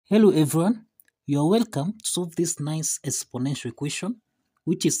Hello everyone, you are welcome to solve this nice exponential equation,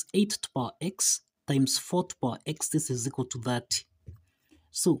 which is 8 to the power x times 4 to the power x. This is equal to 30.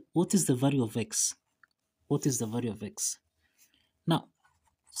 So what is the value of x? What is the value of x? Now,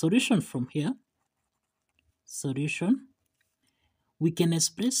 solution from here, we can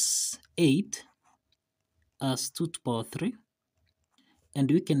express 8 as 2 to the power 3, and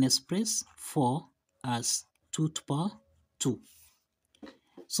we can express 4 as 2 to the power 2.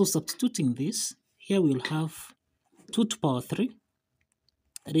 So substituting this, here we'll have 2 to the power 3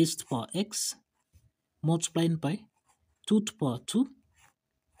 raised to the power x multiplied by 2 to the power 2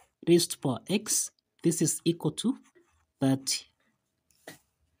 raised to the power x. This is equal to 30.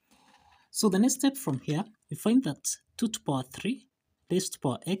 So the next step from here, we find that 2 to the power 3 raised to the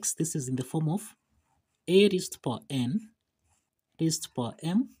power x, this is in the form of a raised to the power n raised to the power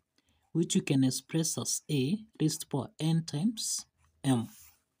m, which you can express as a raised to the power n times m.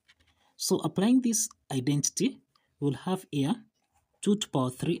 So applying this identity, we'll have here 2 to the power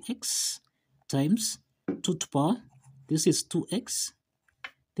 3x times 2 to the power, this is 2x,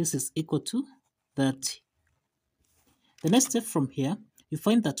 this is equal to 30. The next step from here, you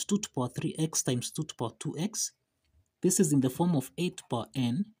find that 2 to the power 3x times 2 to the power 2x, this is in the form of 8 to the power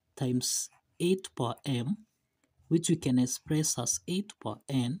n times 8 to the power m, which we can express as 8 to the power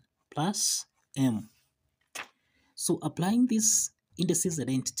n plus m. So applying this indices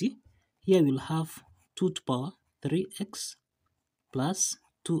identity, here we'll have 2 to the power 3x plus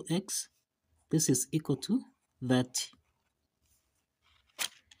 2x, this is equal to 30.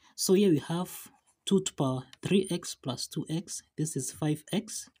 So here we have 2 to the power 3x plus 2x, this is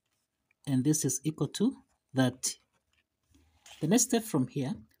 5x, and this is equal to 30. The next step from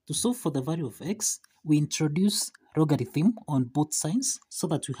here, to solve for the value of x, we introduce logarithm on both sides, so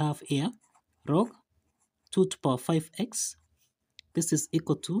that we have here log 2 to the power 5x, this is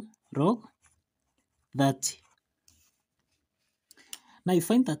equal to log 30. Now you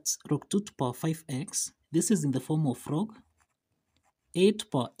find that log 2 to the power 5x, this is in the form of log a to the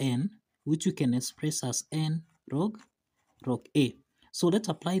power n, which you can express as n log a. So let's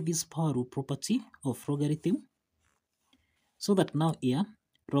apply this power rule property of logarithm, so that now here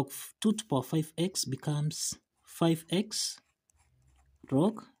log 2 to the power 5x becomes 5x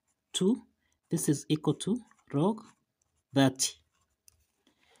log 2, this is equal to log 30.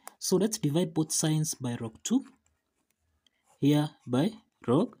 So let's divide both sides by log 2, here by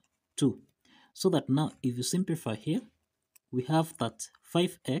log 2, so that now if you simplify here, we have that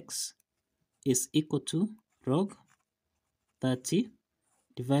 5x is equal to log 30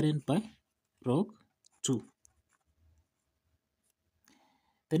 divided by log 2.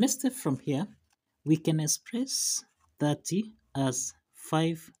 The next step from here, we can express 30 as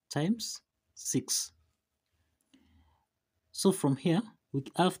 5 times 6. So from here, we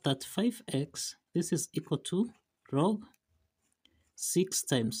have that 5x, this is equal to log 6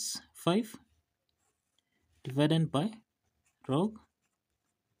 times 5 divided by log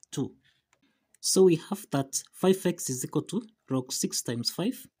 2. So we have that 5x is equal to log 6 times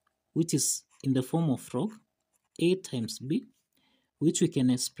 5, which is in the form of log a times b, which we can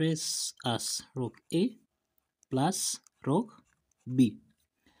express as log a plus log b.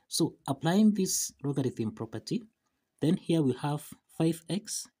 So applying this logarithm property, then here we have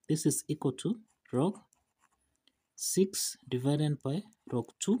 5x, this is equal to log 6 divided by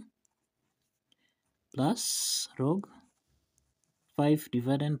log 2 plus log 5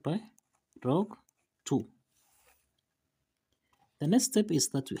 divided by log 2. The next step is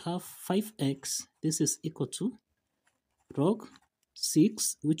that we have 5x, this is equal to log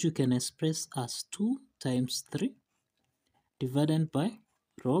 6, which you can express as 2 times 3 divided by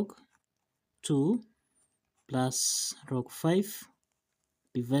log 2 plus log 5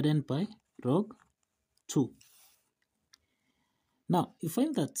 divided by log 2. Now, you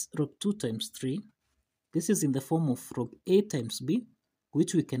find that log 2 times 3, this is in the form of log a times b,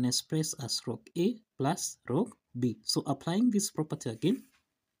 which we can express as log a plus log b. So applying this property again,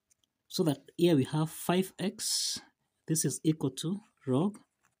 so that here we have 5x, this is equal to log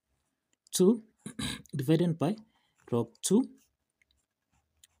 2 divided by log 2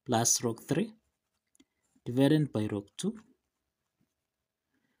 plus log 3 divided by log 2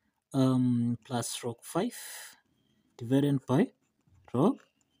 plus log 5 divided by log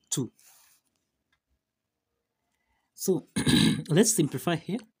 2. So let's simplify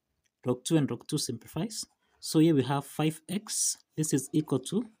here. Log 2 and log 2 simplifies. So here we have 5x, this is equal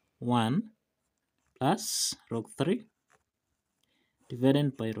to 1 plus log 3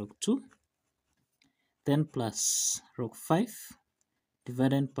 divided by log 2, then plus log 5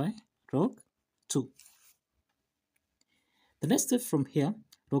 divided by log 2. The next step from here,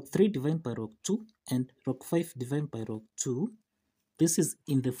 log 3 divided by log 2 and log 5 divided by log 2. This is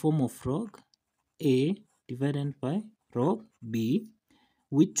in the form of log A divided by log B,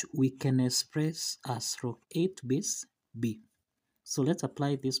 which we can express as log A to base B. So let's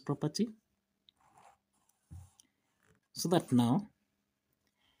apply this property. So that now,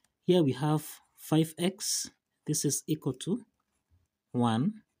 here we have 5x, this is equal to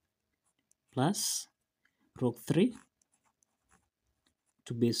 1 plus log 3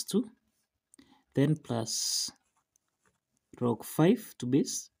 to base 2, then plus log 5 to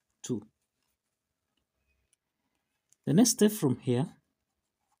base 2. The next step from here,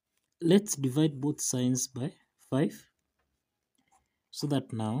 let's divide both signs by 5, so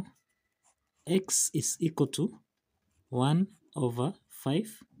that now x is equal to 1 over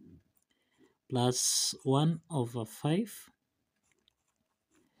 5 plus 1 over 5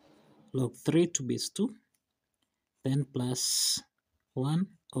 log 3 to base 2, then plus 1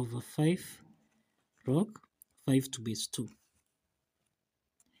 over 5 log 5 to base 2.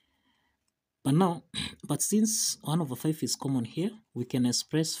 But since 1 over 5 is common here, we can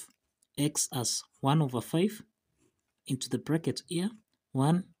express x as 1 over 5 into the bracket here,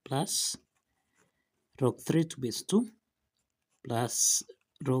 1 plus log 3 to base 2 plus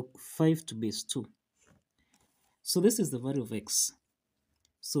log 5 to base 2. So this is the value of x.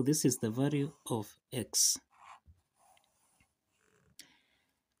 So this is the value of x.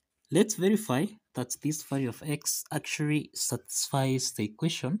 Let's verify that this value of x actually satisfies the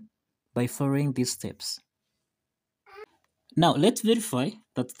equation by following these steps. Now let's verify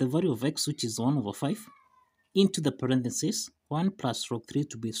that the value of x, which is 1 over 5, into the parentheses 1 plus log 3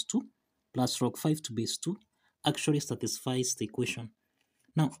 to base 2 plus log 5 to base 2 actually satisfies the equation.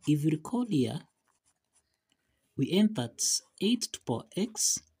 Now if you recall here, we end at 8 to the power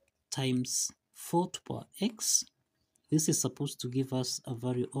x times 4 to the power x. This is supposed to give us a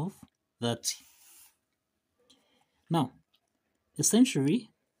value of 30. Now, essentially,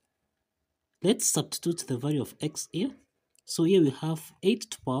 let's substitute the value of x here. So here we have 8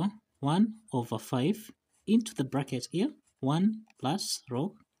 to the power 1 over 5 into the bracket here, 1 plus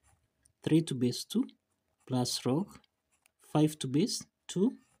log 3 to base 2 plus log 5 to base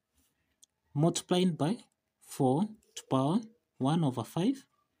 2 multiplied by 4 to the power 1 over 5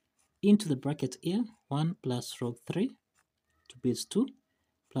 into the bracket here, 1 plus log 3 to base 2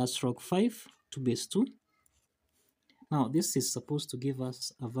 plus log 5 to base 2. Now this is supposed to give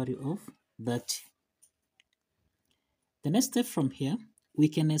us a value of 30. The next step from here, we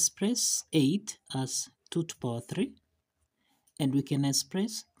can express 8 as 2 to the power 3, and we can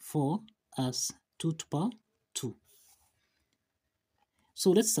express 4 as 2 to the power 2.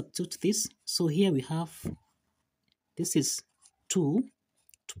 So let's substitute this. So here we have, this is 2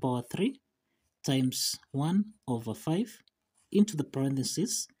 to the power 3 times 1 over 5 into the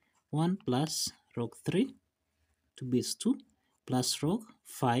parentheses 1 plus log 3 to base 2 plus log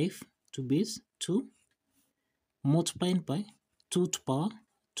 5 to base 2 multiplied by 2 to the power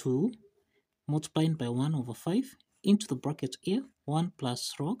 2 multiplied by 1 over 5 into the bracket here, 1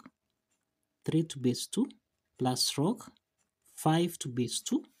 plus log 3 to base 2 plus log 5 to base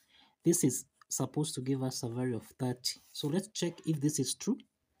 2. This is supposed to give us a value of 30. So let's check if this is true.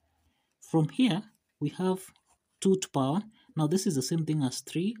 From here, we have 2 to the power. Now this is the same thing as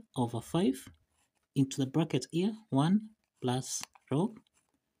 3 over 5 into the bracket here, 1 plus log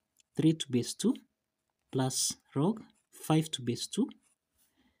 3 to base 2 plus log 5 to base 2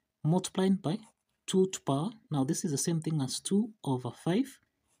 multiplied by 2 to the power. Now this is the same thing as 2 over 5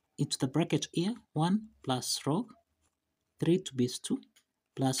 into the bracket here, 1 plus log 3 to base 2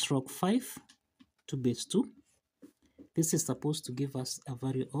 plus log 5 to base 2. This is supposed to give us a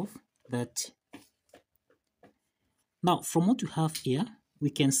value of 30. Now from what we have here, we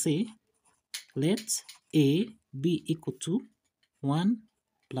can say let A be equal to 1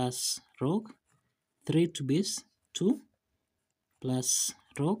 plus log 3 to base 2 plus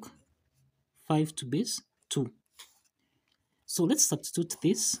log 5 to base 2. So let's substitute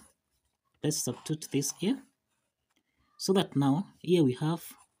this. Let's substitute this here. So that now here we have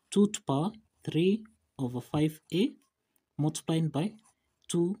 2 to the power 3 over 5a multiplied by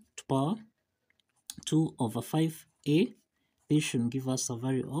 2 to the power 2 over 5a. This should give us a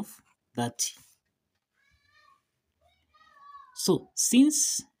value of 30. So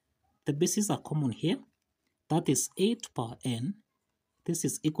since the bases are common here, that is a to the power n, this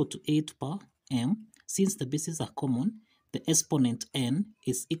is equal to a to the power m. Since the bases are common, the exponent n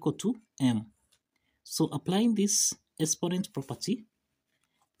is equal to m. So applying this exponent property,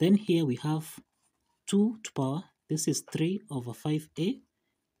 then here we have 2 to the power, this is 3 over 5a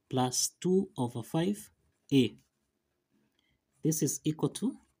plus 2 over 5a. this is equal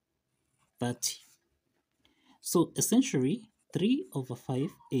to 30. So essentially, 3 over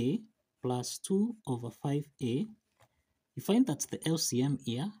 5a plus 2 over 5a, you find that the LCM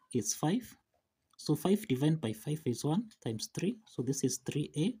here is 5. So 5 divided by 5 is 1 times 3. So this is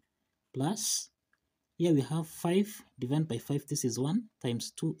 3a plus, here we have 5 divided by 5, this is 1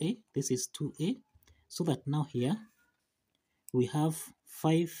 times 2a, this is 2a. So that now here we have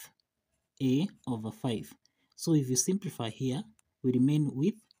 5a over 5. So if you simplify here, we remain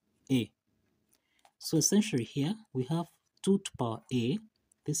with a. So essentially here we have 2 to power a.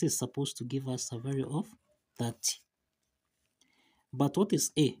 This is supposed to give us a value of 30. But what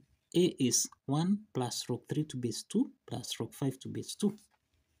is a? A is 1 plus log 3 to base 2 plus log 5 to base 2.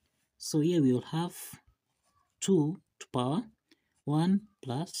 So here we will have 2 to power 1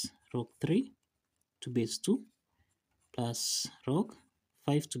 plus log 3 to base 2 plus log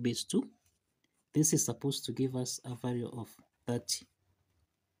 5 to base 2. This is supposed to give us a value of 30.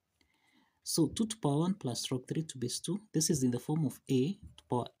 So 2 to power 1 plus log 3 to base 2, this is in the form of a to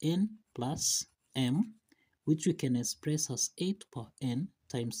power n plus m, which we can express as a to power n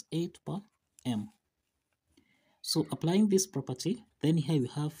times a to power m. So applying this property, then here we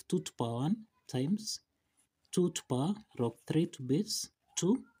have 2 to power 1 times 2 to power log 3 to base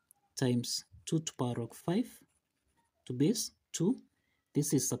 2 times 2 to power log 5 to base 2.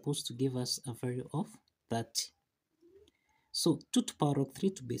 This is supposed to give us a value of 30. So 2 to power log 3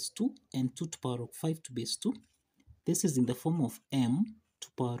 to base 2 and 2 to power log 5 to base 2. This is in the form of m to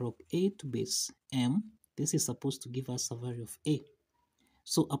power log a to base m. This is supposed to give us a value of a.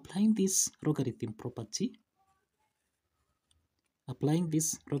 So applying this logarithm property,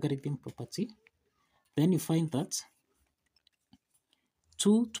 then you find that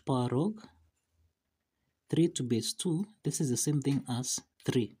 2 to power log 3 to base 2, this is the same thing as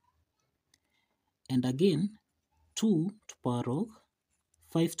 3. And again, 2 to power log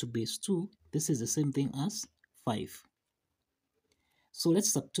 5 to base 2, this is the same thing as 5. So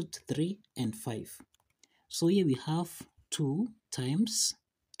let's substitute 3 and 5. So here we have 2 times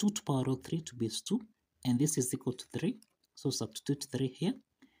 2 to power log 3 to base 2, and this is equal to 3. So substitute 3 here,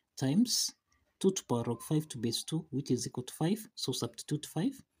 times 2 to power log 5 to base 2, which is equal to 5. So substitute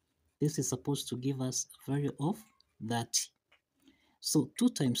 5. This is supposed to give us a value of 30. So 2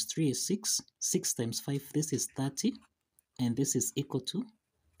 times 3 is 6. 6 times 5, this is 30. And this is equal to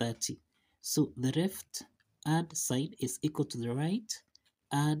 30. So the left add side is equal to the right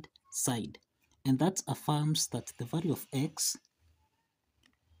add side. And that affirms that the value of x,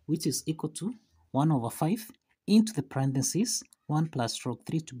 which is equal to 1 over 5 into the parentheses 1 plus log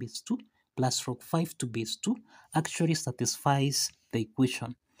 3 to base 2 plus log 5 to base 2, actually satisfies the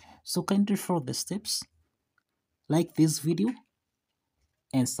equation. So kindly follow the steps, like this video,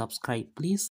 and subscribe please.